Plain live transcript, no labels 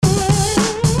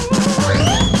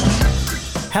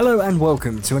Hello and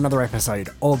welcome to another episode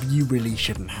of You Really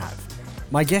Shouldn't Have.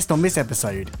 My guest on this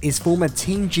episode is former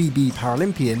Team GB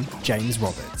Paralympian James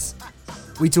Roberts.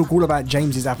 We talk all about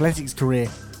James's athletics career,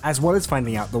 as well as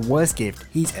finding out the worst gift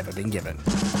he's ever been given.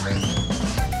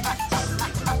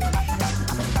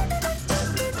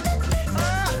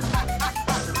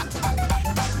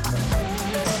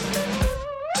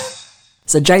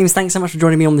 So James, thanks so much for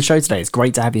joining me on the show today. It's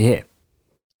great to have you here.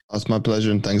 That's my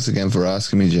pleasure, and thanks again for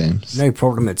asking me, James. No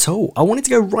problem at all. I wanted to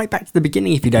go right back to the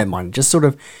beginning, if you don't mind. Just sort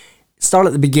of start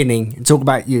at the beginning and talk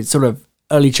about your sort of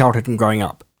early childhood and growing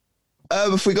up.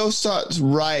 If we start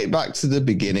right back to the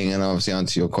beginning, and obviously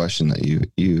answer your question that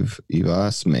you've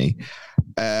asked me,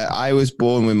 I was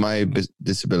born with my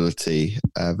disability,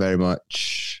 very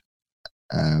much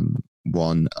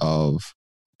one of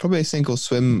probably a sink or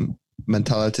swim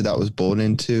mentality that I was born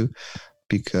into,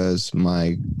 because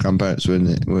my grandparents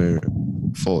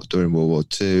fought during World War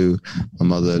II. My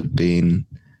mother had been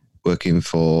working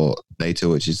for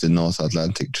NATO, which is the North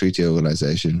Atlantic Treaty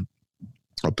Organization.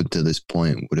 Up until this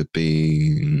point would have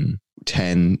been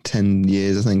 10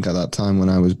 years, I think, at that time when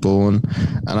I was born.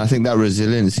 And I think that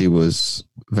resiliency was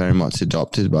very much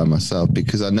adopted by myself,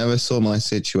 because I never saw my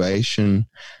situation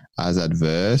as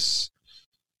adverse.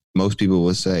 Most people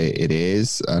will say it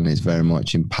is, and it's very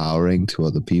much empowering to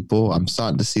other people. I'm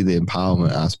starting to see the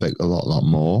empowerment aspect a lot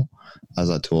more as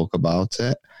I talk about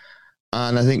it.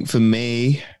 And I think for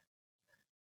me,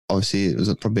 obviously, it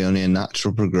was probably only a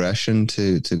natural progression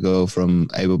to go from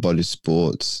able-bodied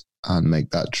sports and make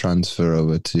that transfer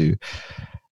over to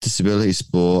disability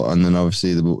sport. And then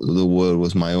obviously the world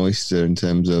was my oyster in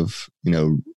terms of,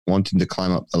 wanting to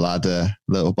climb up the ladder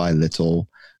little by little,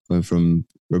 going from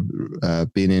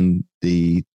being in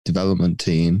the development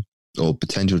team, or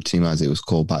potential team as it was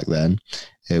called back then,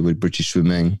 with British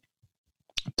Swimming,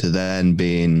 to then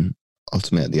being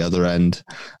ultimately at the other end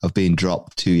of being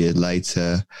dropped 2 years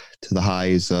later, to the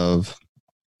highs of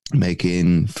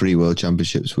making 3 World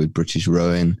Championships with British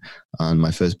Rowing and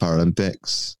my first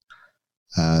Paralympics,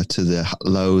 to the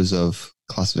lows of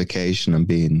classification and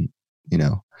being,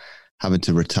 having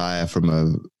to retire from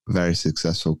a very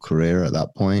successful career at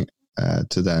that point,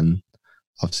 to then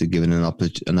obviously given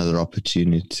another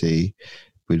opportunity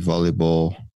with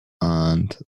volleyball,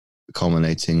 and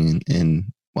culminating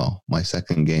in my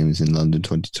second games in London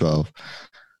 2012,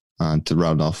 and to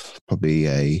round off probably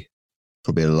an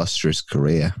illustrious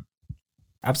career.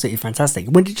 Absolutely fantastic.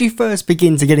 When did you first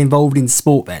begin to get involved in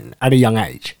sport then, at a young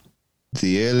age?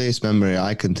 The earliest memory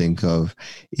I can think of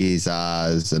is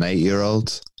as an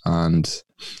 8-year-old, and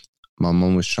my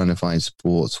mum was trying to find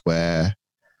sports where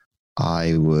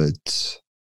I would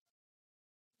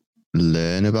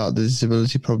learn about the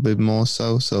disability, probably more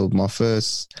so. So my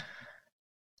first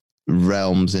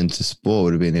realms into sport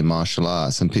would have been in martial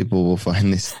arts, and people will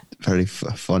find this very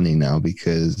funny now,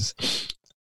 because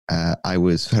I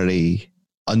was very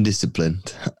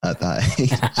undisciplined at that age.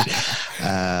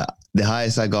 The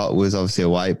highest I got was obviously a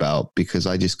white belt, because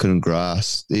I just couldn't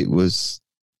grasp. It was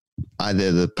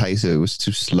either the pace of it was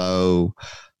too slow.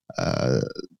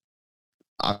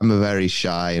 I'm a very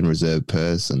shy and reserved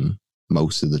person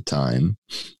most of the time.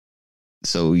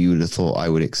 So you would have thought I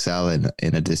would excel in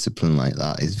a discipline like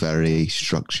that. It's very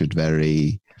structured,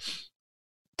 very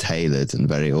tailored, and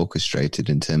very orchestrated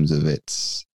in terms of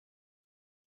its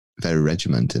very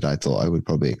regimented. I thought I would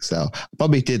probably excel. I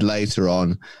probably did later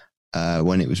on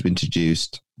when it was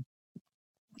introduced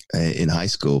in high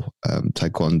school,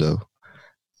 Taekwondo.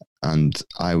 And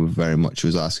I very much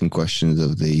was asking questions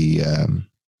of the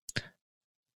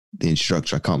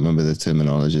instructor. I can't remember the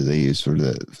terminology they use for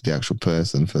the actual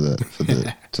person for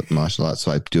the martial arts,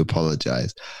 so I do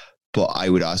apologize. But I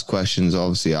would ask questions.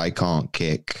 Obviously, I can't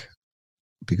kick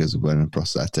because of wearing a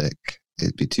prosthetic.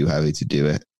 It'd be too heavy to do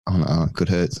it. I could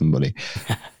hurt somebody.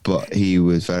 But he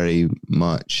was very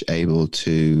much able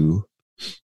to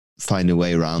find a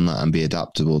way around that and be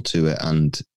adaptable to it,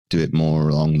 and do it more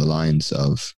along the lines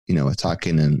of,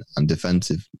 attacking and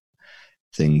defensive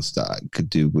things that I could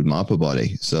do with my upper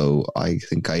body. So I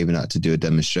think I even had to do a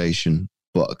demonstration.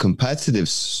 But a competitive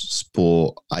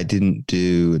sport I didn't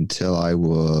do until I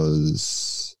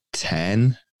was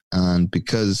 10. And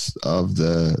because of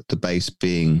the base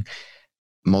being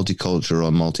multicultural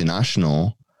and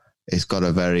multinational, it's got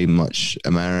a very much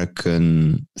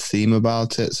American theme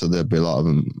about it. So there'll be a lot of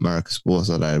American sports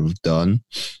that I've done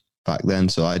back then.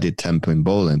 So I did 10-pin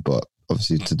bowling, but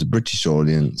obviously to the British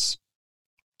audience,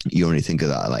 you only think of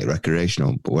that like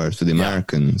recreational. But whereas for the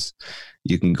Americans,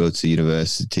 you can go to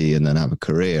university and then have a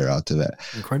career out of it.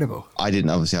 Incredible. I didn't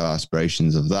obviously have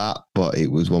aspirations of that, but it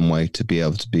was one way to be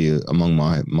able to be among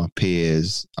my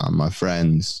peers and my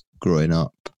friends growing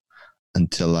up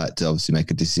until I had to obviously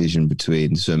make a decision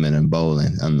between swimming and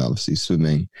bowling. And obviously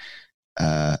swimming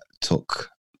took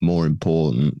more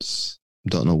importance.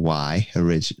 Don't know why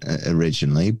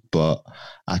originally, but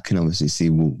I can obviously see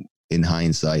in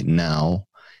hindsight now,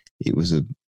 it was a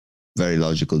very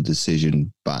logical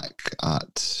decision back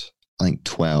at, I think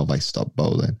 12, I stopped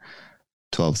bowling,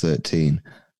 12, 13,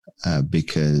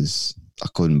 because I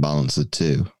couldn't balance the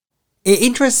two. It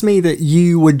interests me that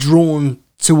you were drawn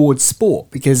towards sport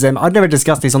because I'd never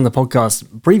discussed this on the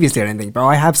podcast previously or anything, but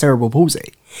I have cerebral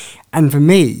palsy. And for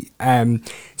me,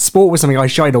 sport was something I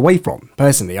shied away from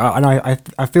personally. I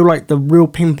feel like the real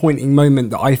pinpointing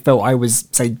moment that I felt I was,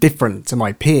 say, different to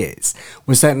my peers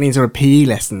was certainly in sort of PE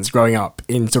lessons growing up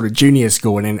in sort of junior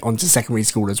school and then onto secondary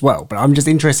school as well. But I'm just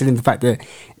interested in the fact that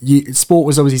sport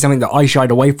was obviously something that I shied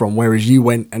away from, whereas you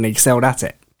went and excelled at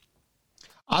it.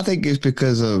 I think it's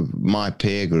because of my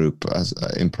peer group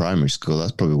in primary school.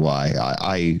 That's probably why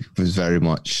I was very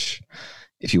much,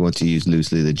 if you want to use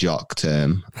loosely the jock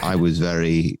term, I was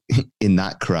very in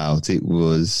that crowd. It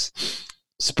was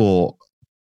sport,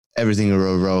 everything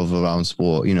revolved around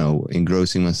sport,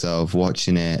 engrossing myself,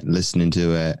 watching it, listening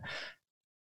to it.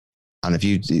 And if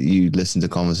you listen to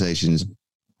conversations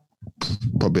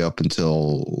probably up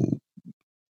until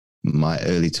my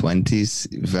early 20s,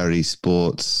 very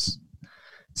sports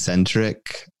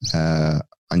centric,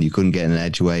 and you couldn't get an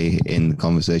edgeway in the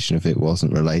conversation if it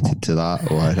wasn't related to that,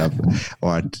 or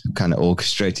I'd kind of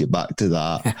orchestrate it back to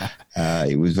that.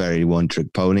 It was very one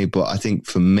trick pony. But I think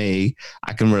for me,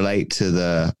 I can relate to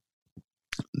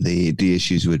the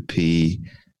issues with PE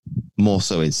more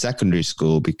so in secondary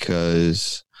school,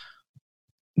 because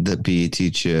the PE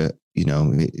teacher,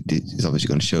 is obviously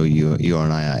going to show you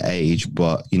and I at age,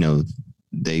 but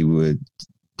they would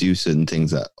do certain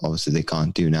things that obviously they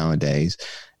can't do nowadays,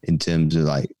 in terms of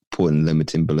like putting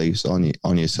limiting beliefs on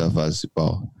yourself as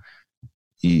well.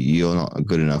 You're not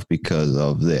good enough because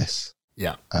of this.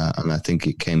 Yeah. And I think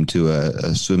it came to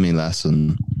a swimming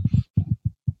lesson.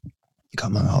 I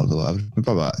can't remember how old I was,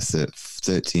 probably about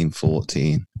 13,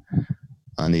 14.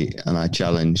 And I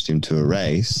challenged him to a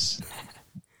race,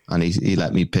 and he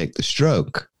let me pick the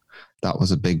stroke. That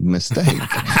was a big mistake.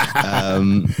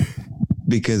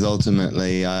 Because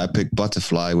ultimately I picked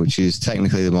butterfly, which is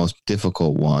technically the most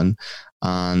difficult one.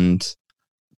 And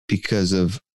because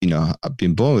of, I've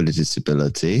been born with a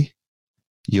disability,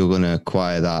 you're going to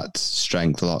acquire that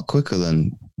strength a lot quicker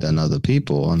than other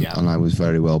people. And I was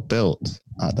very well built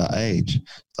at that age.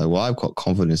 So, I've got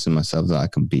confidence in myself that I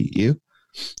can beat you.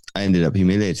 I ended up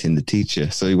humiliating the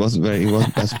teacher. So he wasn't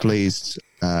best pleased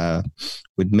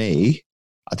with me.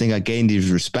 I think I gained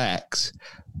his respect,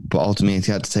 but ultimately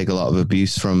he had to take a lot of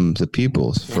abuse from the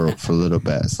pupils for a little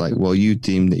bit. It's like, well, you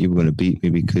deemed that you were going to beat me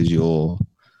because you're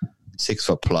 6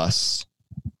 foot plus,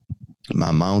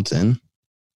 my mountain.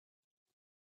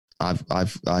 I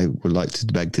would like to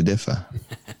beg to differ.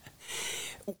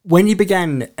 When you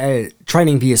began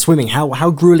training for your swimming,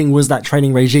 how grueling was that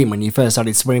training regime when you first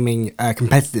started swimming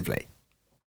competitively?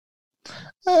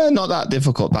 Not that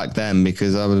difficult back then,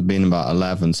 because I would have been about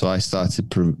 11, so I started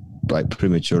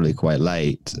prematurely quite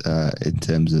late in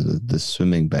terms of the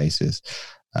swimming basis.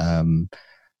 And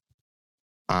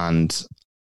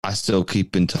I still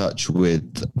keep in touch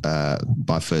with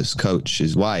my first coach,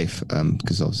 his wife,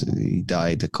 because obviously he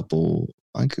died I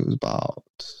think it was about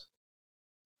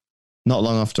not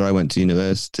long after I went to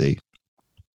university.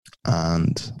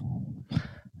 And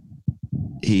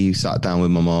he sat down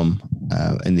with my mum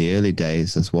in the early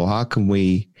days as well. How can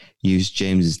we use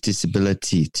James's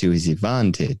disability to his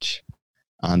advantage?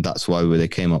 And that's why they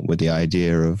came up with the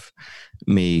idea of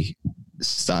me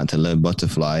starting to learn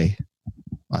butterfly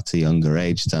at a younger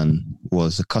age than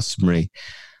was customary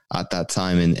at that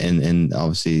time in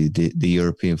obviously the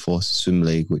European Forces Swim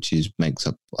League, which makes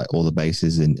up like all the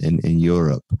bases in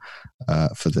Europe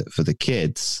for the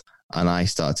kids. And I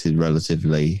started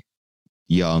relatively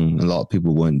young. A lot of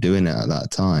people weren't doing it at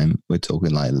that time. We're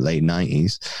talking like late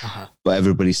 90s. Uh-huh. But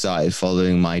everybody started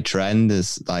following my trend,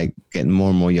 as like getting more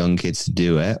and more young kids to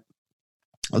do it.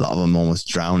 A lot of them almost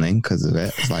drowning because of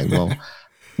it. It's like, well,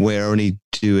 we're only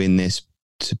doing this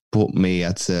to put me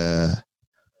at a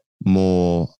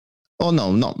more, oh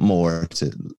no, not more,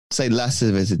 to say less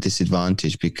of it at a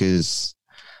disadvantage, because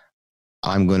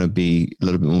I'm going to be a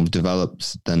little bit more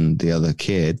developed than the other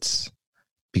kids,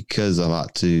 because I've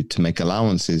had to make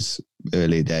allowances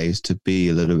early days to be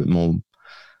a little bit more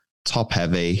top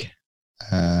heavy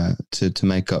to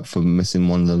make up for missing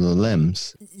one of the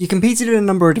limbs. You competed in a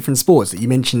number of different sports that you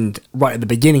mentioned right at the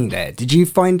beginning there. Did you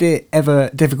find it ever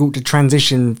difficult to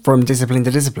transition from discipline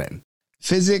to discipline?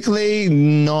 Physically,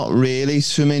 not really.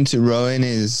 Swimming to rowing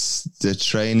the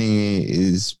training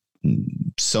is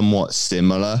somewhat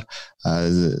similar.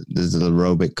 There's an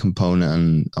aerobic component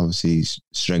and obviously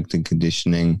strength and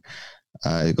conditioning.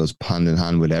 It goes hand in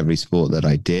hand with every sport that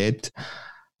I did.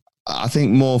 I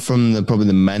think more from probably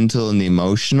the mental and the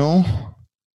emotional.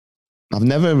 I've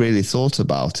never really thought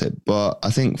about it, but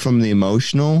I think from the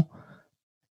emotional,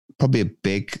 probably a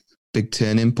big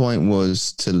turning point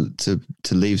was to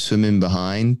leave swimming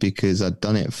behind, because I'd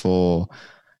done it for,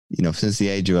 since the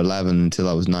age of 11 until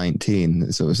I was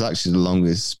 19. So it was actually the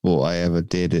longest sport I ever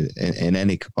did in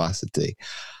any capacity.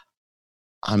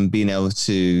 And being able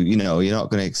to, you're not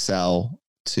going to excel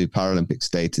to Paralympic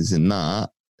status in that.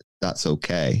 That's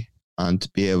okay. And to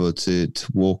be able to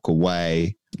walk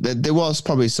away, there was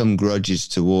probably some grudges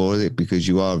toward it, because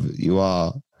you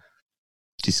are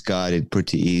discarded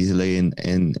pretty easily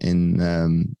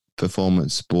in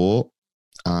performance sport,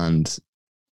 and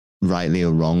rightly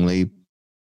or wrongly,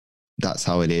 that's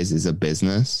how it is a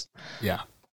business. Yeah.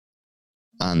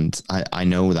 And I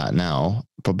know that now.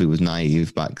 Probably was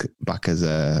naive back as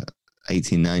a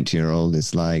 18, 19-year-old.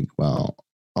 It's like, well,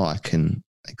 I can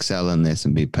excel in this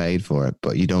and be paid for it,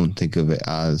 but you don't think of it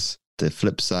as the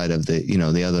flip side of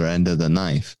the other end of the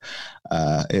knife.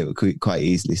 It could quite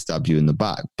easily stab you in the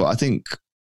back. But I think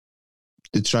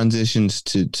the transitions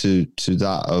to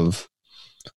that of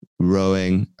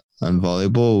rowing and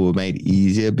volleyball were made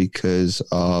easier because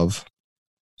of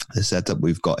the setup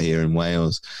we've got here in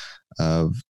Wales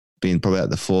of being probably at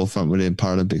the forefront within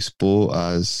Paralympic sport.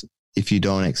 As if you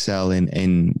don't excel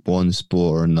in one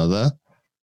sport or another,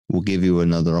 will give you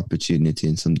another opportunity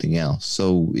in something else.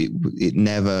 So it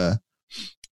never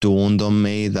dawned on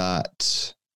me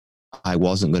that I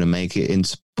wasn't going to make it in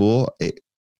sport.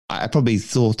 I probably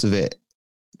thought of it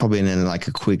probably in like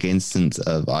a quick instance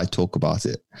of, I talk about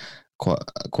it quite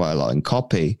a lot in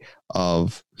copy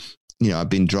of, I've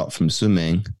been dropped from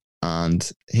swimming,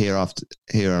 and here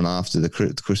and after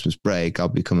the Christmas break, I'll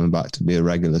be coming back to be a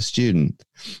regular student.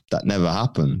 That never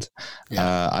happened.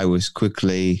 Yeah. I was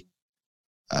quickly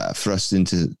thrust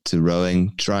into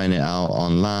rowing, trying it out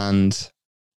on land,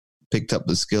 picked up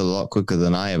the skill a lot quicker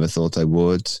than I ever thought I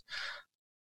would.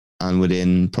 And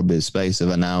within probably the space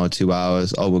of an hour, 2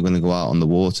 hours, we're going to go out on the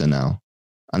water now.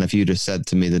 And if you'd have said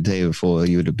to me the day before,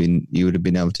 you would have been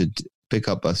able to pick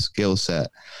up a skill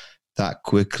set that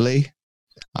quickly,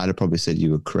 I'd have probably said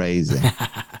you were crazy.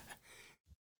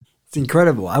 It's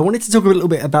incredible. I wanted to talk a little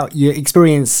bit about your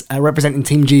experience representing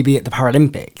Team GB at the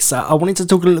Paralympics. I wanted to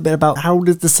talk a little bit about how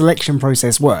does the selection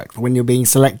process work when you're being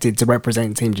selected to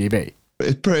represent Team GB?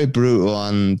 It's pretty brutal,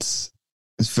 and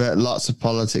there's lots of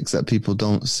politics that people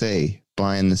don't see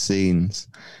behind the scenes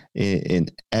in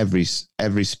every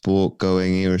sport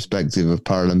going, irrespective of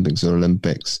Paralympics or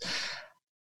Olympics.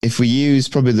 If we use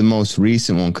probably the most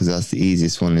recent one, because that's the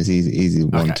easiest one, is easy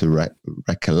one to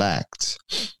recollect.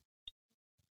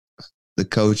 The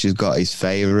coach has got his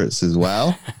favourites as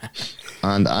well.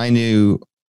 And I knew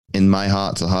in my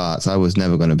heart of hearts, I was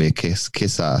never going to be a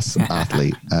kiss-ass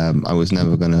athlete. I was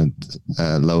never going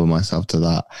to lower myself to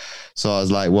that. So I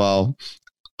was like, well,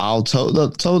 I'll toe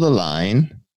the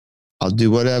line. I'll do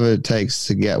whatever it takes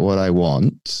to get what I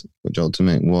want, which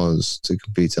ultimately was to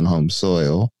compete on home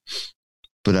soil,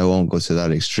 but I won't go to that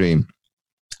extreme.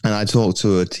 And I talked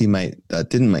to a teammate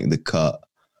that didn't make the cut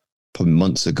probably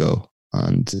months ago,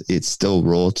 and it's still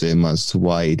raw to him as to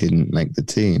why he didn't make the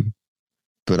team.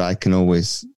 But I can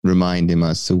always remind him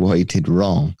as to what he did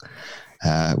wrong.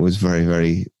 It was very,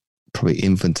 very probably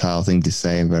infantile thing to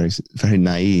say and very, very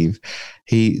naive.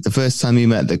 The first time he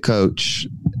met the coach,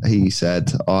 he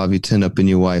said, have you turned up in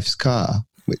your wife's car?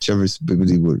 Which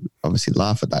everybody would obviously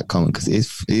laugh at that comment because it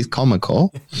is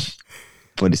comical,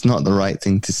 but it's not the right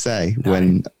thing to say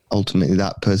when ultimately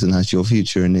that person has your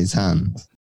future in his hands.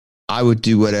 I would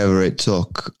do whatever it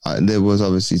took. There was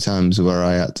obviously times where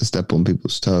I had to step on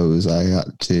people's toes. I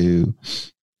had to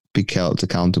be held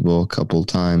accountable a couple of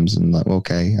times and like,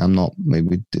 okay, I'm not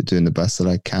maybe doing the best that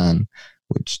I can,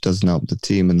 which doesn't help the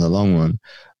team in the long run.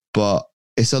 But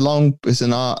it's a long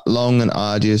and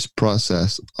arduous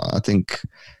process. I think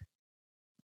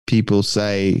people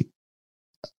say,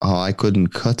 I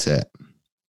couldn't cut it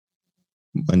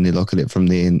when they look at it from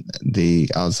the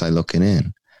outside looking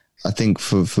in. I think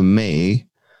for me,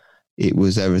 it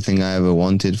was everything I ever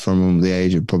wanted from the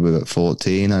age of probably about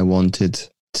 14. I wanted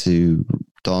to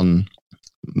don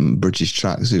British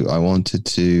tracksuit. I wanted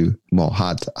to,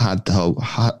 had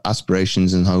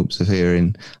aspirations and hopes of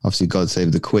hearing, obviously, God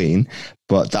Save the Queen,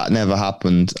 but that never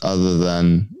happened other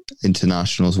than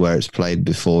internationals where it's played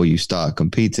before you start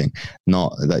competing,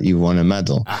 not that you won a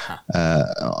medal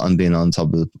on being on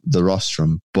top of the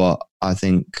rostrum. But I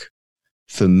think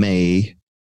for me,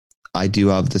 I do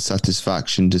have the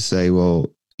satisfaction to say, well,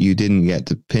 you didn't get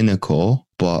the pinnacle,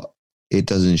 but it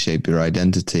doesn't shape your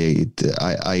identity.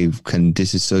 I can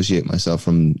disassociate myself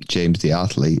from James the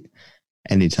athlete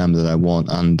anytime that I want.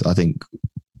 And I think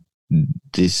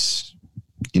this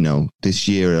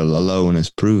year alone has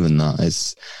proven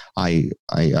that.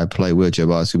 I play wheelchair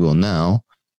basketball now.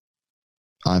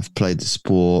 I've played the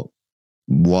sport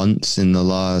once in the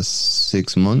last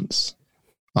 6 months.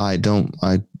 I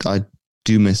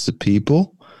do miss the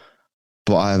people,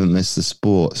 but I haven't missed the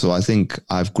sport. So I think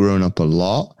I've grown up a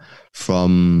lot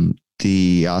from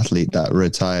the athlete that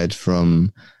retired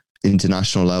from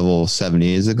international level 7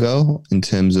 years ago. In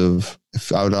terms of,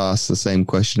 if I would ask the same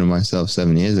question of myself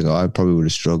 7 years ago, I probably would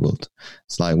have struggled.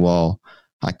 It's like, well,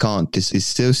 I can't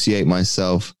disassociate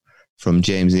myself from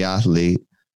James the athlete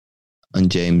and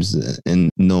James in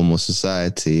normal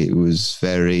society. It was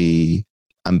very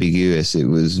ambiguous. It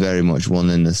was very much one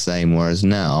and the same. Whereas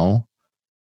now,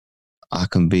 I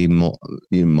can be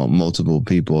multiple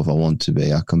people if I want to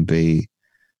be. I can be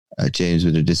James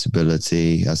with a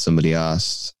disability, as somebody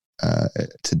asked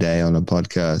today on a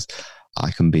podcast.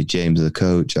 I can be James the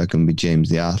coach. I can be James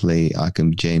the athlete. I can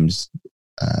be James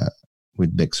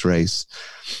with mixed race.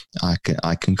 I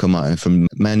can come at it from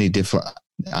many different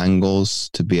angles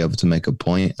to be able to make a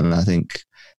point, and I think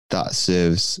that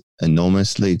serves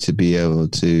enormously to be able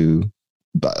to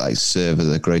serve as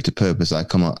a greater purpose. I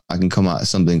can come at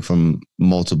something from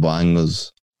multiple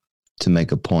angles to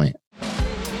make a point.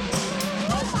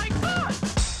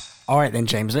 All right then,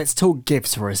 James, let's talk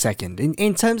gifts for a second.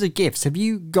 In terms of gifts, have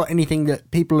you got anything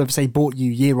that people have, say, bought you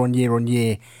year on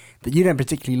year that you don't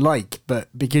particularly like, but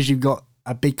because you've got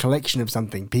a big collection of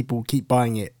something, people keep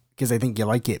buying it because they think you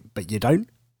like it, but you don't?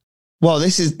 Well,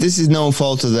 this is no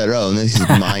fault of their own. This is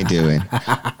my doing.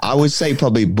 I would say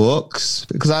probably books,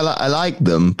 because I like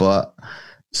them, but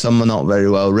some are not very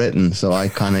well written, so I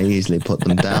kind of easily put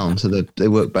them down. So they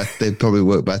work better. They probably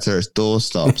work better as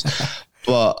doorstops.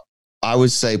 But I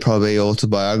would say probably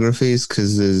autobiographies,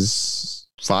 because there's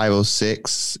 5 or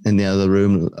 6 in the other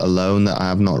room alone that I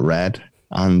have not read,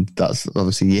 and that's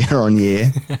obviously year on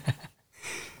year.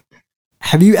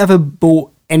 Have you ever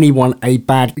bought anyone a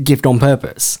bad gift on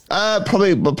purpose?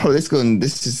 Probably let's go. And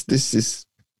this is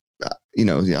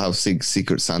how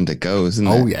Secret Santa goes, isn't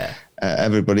it? Oh yeah.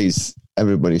 Everybody's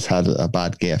had a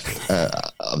bad gift.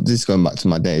 This is going back to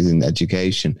my days in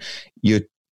education.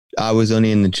 I was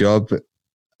only in the job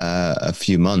a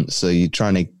few months, so you're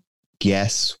trying to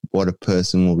guess what a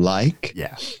person will like.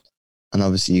 Yeah. And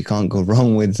obviously you can't go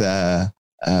wrong with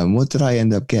what did I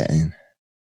end up getting?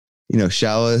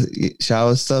 Shower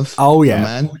stuff. Oh yeah,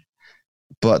 man.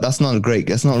 But that's not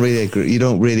really you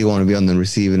don't really want to be on the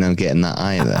receiving end getting that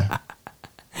either.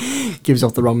 Gives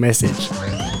off the wrong message.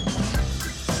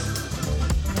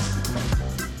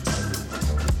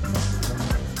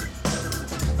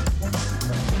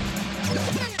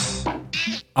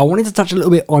 I wanted to touch a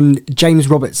little bit on James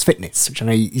Roberts Fitness, which I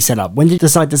know you set up. When did you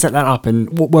decide to set that up,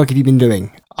 and what work have you been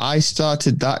doing? I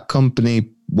started that company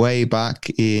way back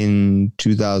in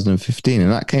 2015,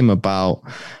 and that came about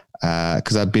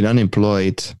because I'd been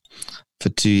unemployed for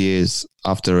 2 years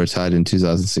after I retired in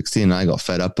 2016. And I got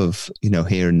fed up of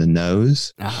hearing the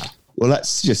no's. Well,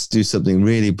 let's just do something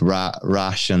really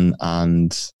rash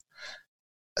and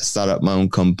start up my own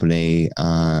company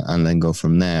and then go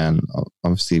from there. And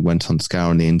obviously went on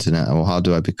scouring the internet. Well, how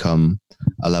do I become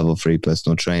a level 3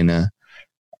 personal trainer?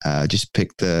 Just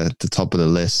picked the top of the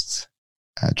list.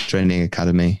 Training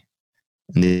academy,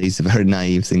 and these are very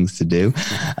naive things to do.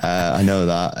 I know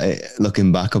that.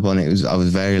 Looking back upon it, I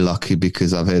was very lucky,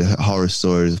 because I've heard horror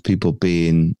stories of people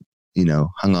being,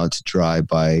 hung out to dry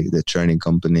by the training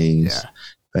companies,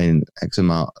 paying X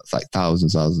amount, like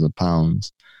thousands of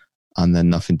pounds, and then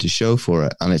nothing to show for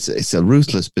it. And it's a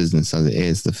ruthless business as it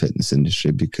is, the fitness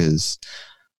industry, because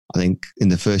I think in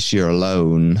the first year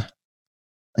alone, I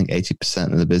think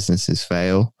 80% of the businesses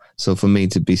fail. So for me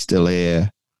to be still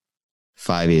here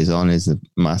 5 years on is a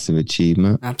massive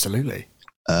achievement. Absolutely.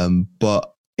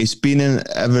 But it's been an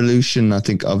evolution, I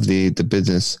think, of the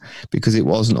business, because it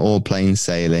wasn't all plain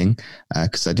sailing,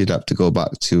 because I did have to go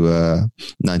back to a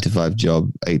 9-to-5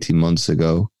 job 18 months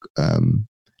ago,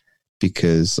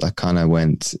 because I kind of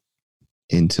went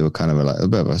into a kind of a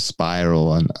bit of a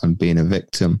spiral and being a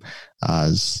victim,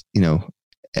 as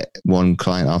one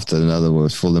client after another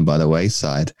was falling by the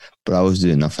wayside, but I was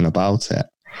doing nothing about it,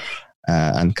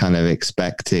 and kind of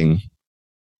expecting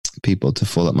people to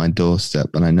fall at my doorstep,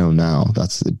 and I know now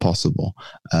that's impossible.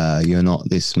 You're not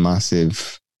this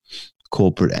massive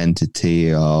corporate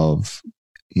entity of,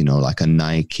 like a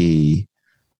Nike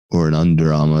or an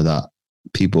Under Armour that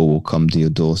people will come to your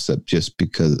doorstep just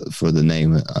because for the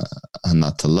name and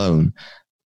that alone.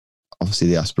 Obviously,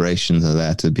 the aspirations are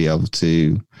there to be able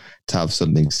to have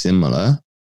something similar.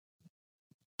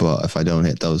 But if I don't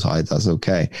hit those heights, that's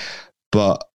okay.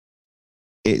 But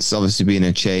it's obviously been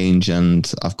a change,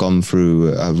 and I've gone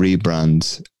through a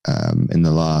rebrand in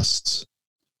the last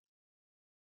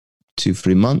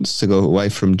 2-3 months to go away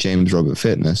from James Robert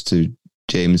Fitness to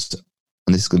James,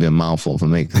 and this is going to be a mouthful for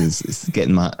me because it's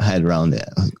getting my head around it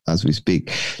as we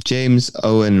speak. James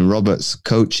Owen Roberts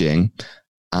Coaching,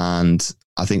 and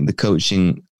I think the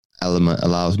coaching element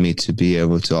allows me to be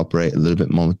able to operate a little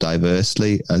bit more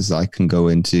diversely, as I can go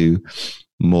into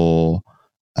more,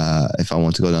 if I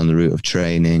want to go down the route of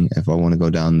training, if I want to go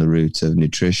down the route of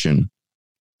nutrition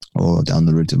or down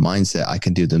the route of mindset, I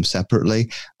can do them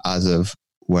separately.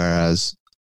 Whereas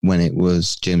when it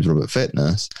was James Robert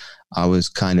Fitness, I was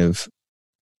kind of,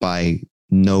 by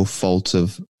no fault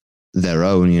of their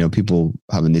own, people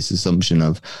having this assumption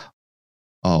of,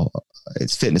 oh,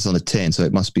 it's fitness on the tin, so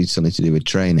it must be something to do with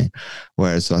training.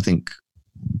 Whereas I think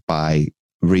by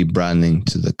rebranding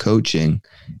to the coaching,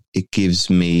 it gives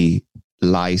me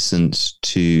license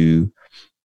to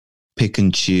pick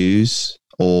and choose,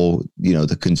 or,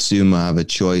 the consumer have a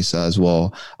choice as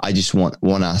well. I just want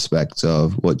one aspect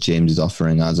of what James is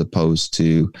offering, as opposed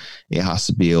to it has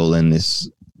to be all in this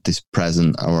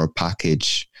present or a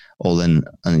package all in,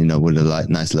 and, with a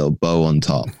nice little bow on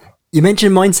top. You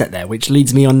mentioned mindset there, which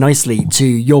leads me on nicely to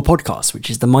your podcast, which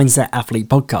is the Mindset Athlete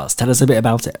Podcast. Tell us a bit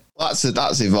about it. That's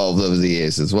evolved over the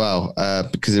years as well,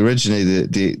 because originally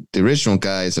the original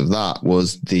guise of that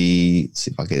was see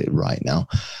if I get it right now,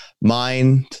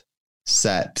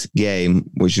 Mindset Game,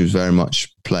 which was very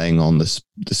much playing on the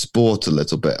sport a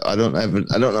little bit. I don't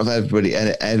know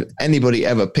if anybody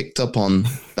ever picked up on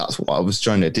that's what I was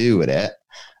trying to do with it,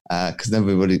 because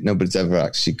nobody's ever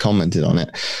actually commented on it.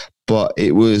 But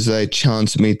it was a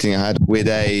chance meeting I had with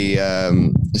a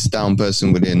astound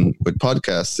person with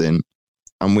podcasting,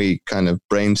 and we kind of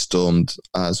brainstormed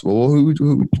as well, who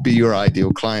would be your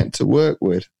ideal client to work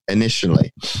with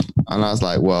initially? And I was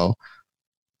like, well,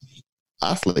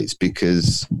 athletes,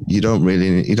 because you don't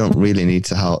really need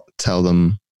to tell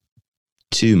them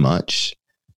too much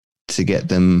to get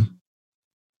them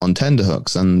on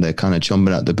tenterhooks, and they're kind of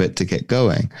chomping at the bit to get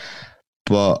going.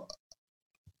 But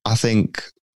I think,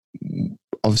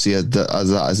 obviously, as that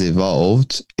has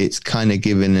evolved, it's kind of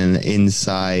given an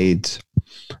inside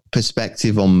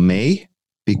perspective on me,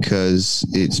 because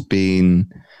it's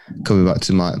been coming back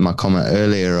to my comment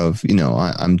earlier of,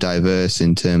 I'm diverse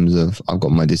in terms of, I've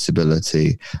got my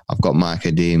disability, I've got my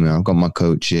academia, I've got my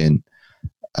coaching,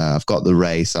 I've got the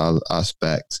race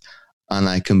aspect, and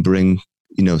I can bring,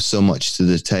 so much to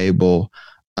the table,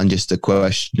 and just the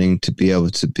questioning to be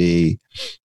able to be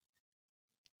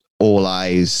all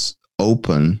eyes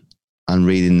open and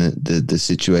reading the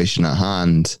situation at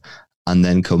hand, and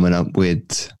then coming up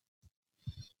with,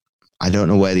 I don't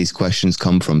know where these questions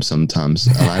come from sometimes,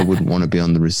 and I wouldn't want to be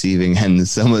on the receiving end of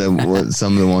some of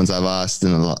the ones I've asked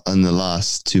in the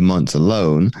last 2 months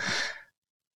alone.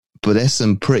 But there's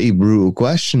some pretty brutal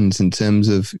questions in terms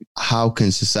of how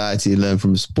can society learn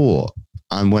from sport.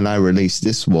 And when I released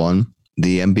this one,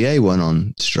 the NBA went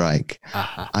on strike,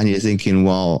 and you're thinking,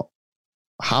 well,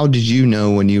 how did you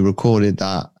know when you recorded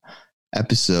that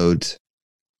episode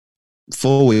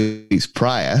 4 weeks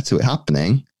prior to it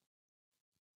happening?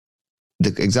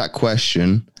 The exact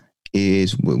question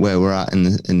is where we're at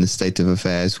in the state of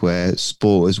affairs, where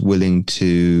sport is willing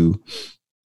to,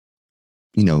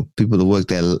 people that work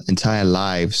their entire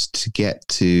lives to get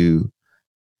to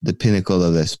the pinnacle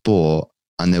of their sport,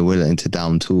 and they're willing to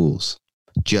down tools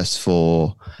just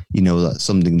for,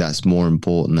 something that's more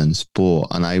important than sport.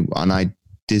 And I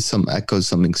did echoed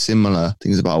something similar, I think it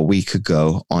was about a week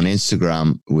ago, on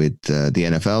Instagram with the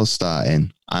NFL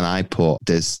starting. And I put,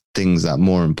 there's things that are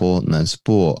more important than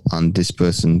sport. And this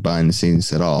person behind the scenes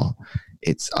said,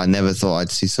 I never thought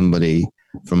I'd see somebody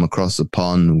from across the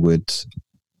pond would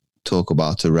talk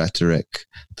about a rhetoric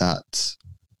that,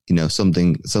 some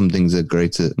things are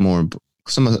greater,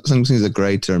 some things are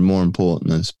greater and more important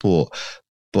than sport.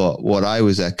 But what I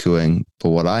was echoing,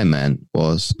 for what I meant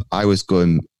was, I was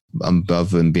going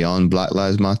above and beyond Black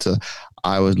Lives Matter.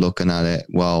 I was looking at it,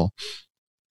 well,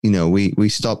 we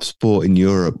stopped sport in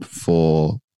Europe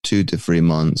for 2 to 3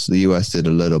 months. The US did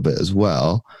a little bit as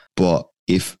well. But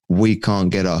if we can't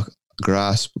get a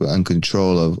grasp and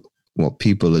control of what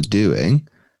people are doing,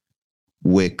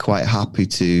 we're quite happy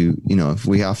to, if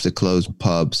we have to close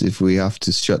pubs, if we have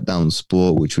to shut down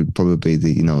sport, which would probably be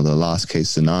the last case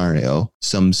scenario,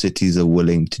 some cities are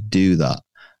willing to do that.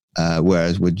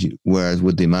 Whereas would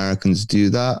the Americans do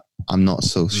that? I'm not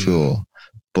so sure.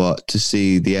 But to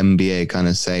see the NBA kind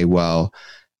of say, well,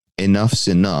 enough's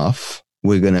enough.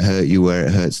 We're going to hurt you where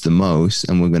it hurts the most,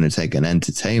 and we're going to take an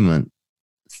entertainment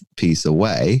piece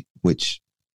away, which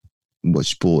what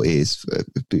sport is,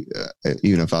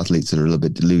 even if athletes are a little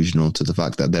bit delusional to the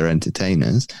fact that they're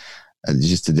entertainers. It's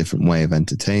just a different way of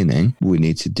entertaining. We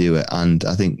need to do it. And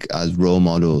I think as role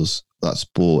models that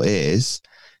sport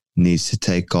needs to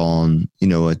take on,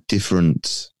 a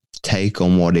different take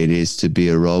on what it is to be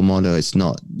a role model. It's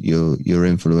not you're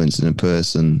influencing a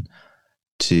person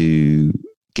to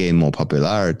gain more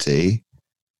popularity.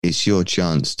 It's your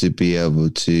chance to be able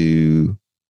to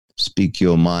speak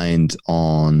your mind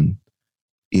on,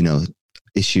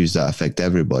 issues that affect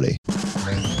everybody.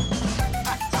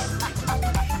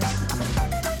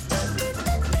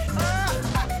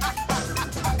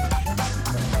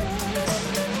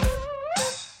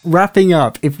 Wrapping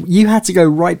up, if you had to go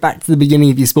right back to the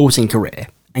beginning of your sporting career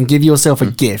and give yourself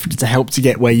a gift to help to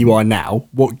get where you are now,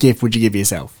 what gift would you give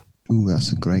yourself? Ooh,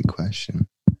 that's a great question.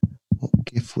 What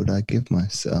gift would I give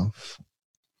myself?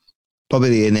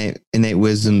 Probably the innate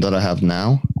wisdom that I have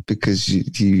now, because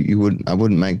I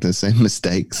wouldn't make the same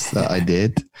mistakes that I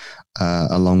did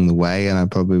along the way, and I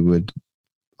probably would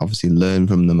obviously learn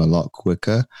from them a lot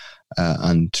quicker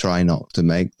and try not to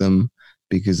make them.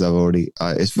 Because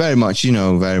it's very much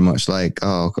like,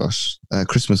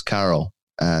 Christmas Carol,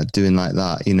 doing like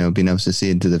that, being able to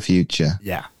see into the future.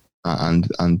 Yeah. And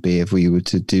if we were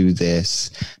to do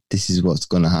this is what's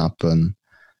going to happen.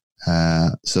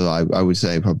 So I would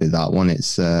say probably that one.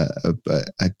 It's a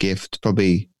gift,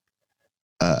 probably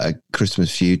a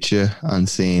Christmas future, and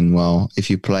seeing, well, if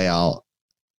you play out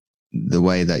the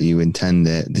way that you intend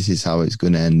it, this is how it's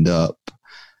going to end up.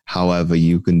 However,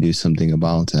 you can do something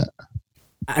about it.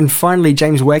 And finally,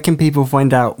 James, where can people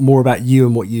find out more about you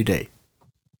and what you do?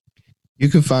 You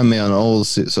can find me on all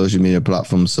social media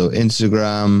platforms. So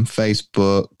Instagram,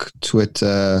 Facebook,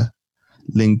 Twitter,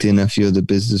 LinkedIn, if you're the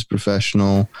business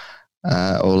professional.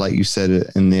 Or like you said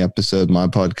in the episode, my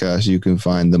podcast, you can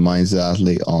find The Mindset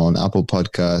Athlete on Apple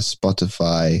Podcasts,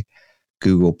 Spotify,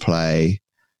 Google Play,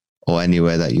 or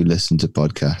anywhere that you listen to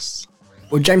podcasts.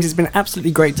 Well, James, it's been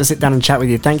absolutely great to sit down and chat with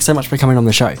you. Thanks so much for coming on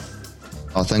the show.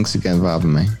 Oh, thanks again for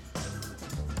having me.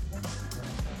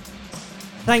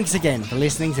 Thanks again for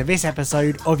listening to this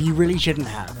episode of You Really Shouldn't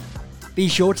Have. Be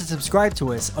sure to subscribe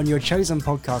to us on your chosen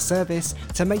podcast service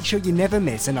to make sure you never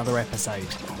miss another episode.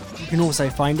 You can also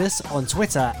find us on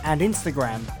Twitter and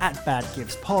Instagram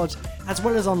 @BadGivsPod, as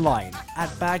well as online at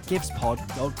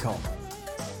badgivespod.com.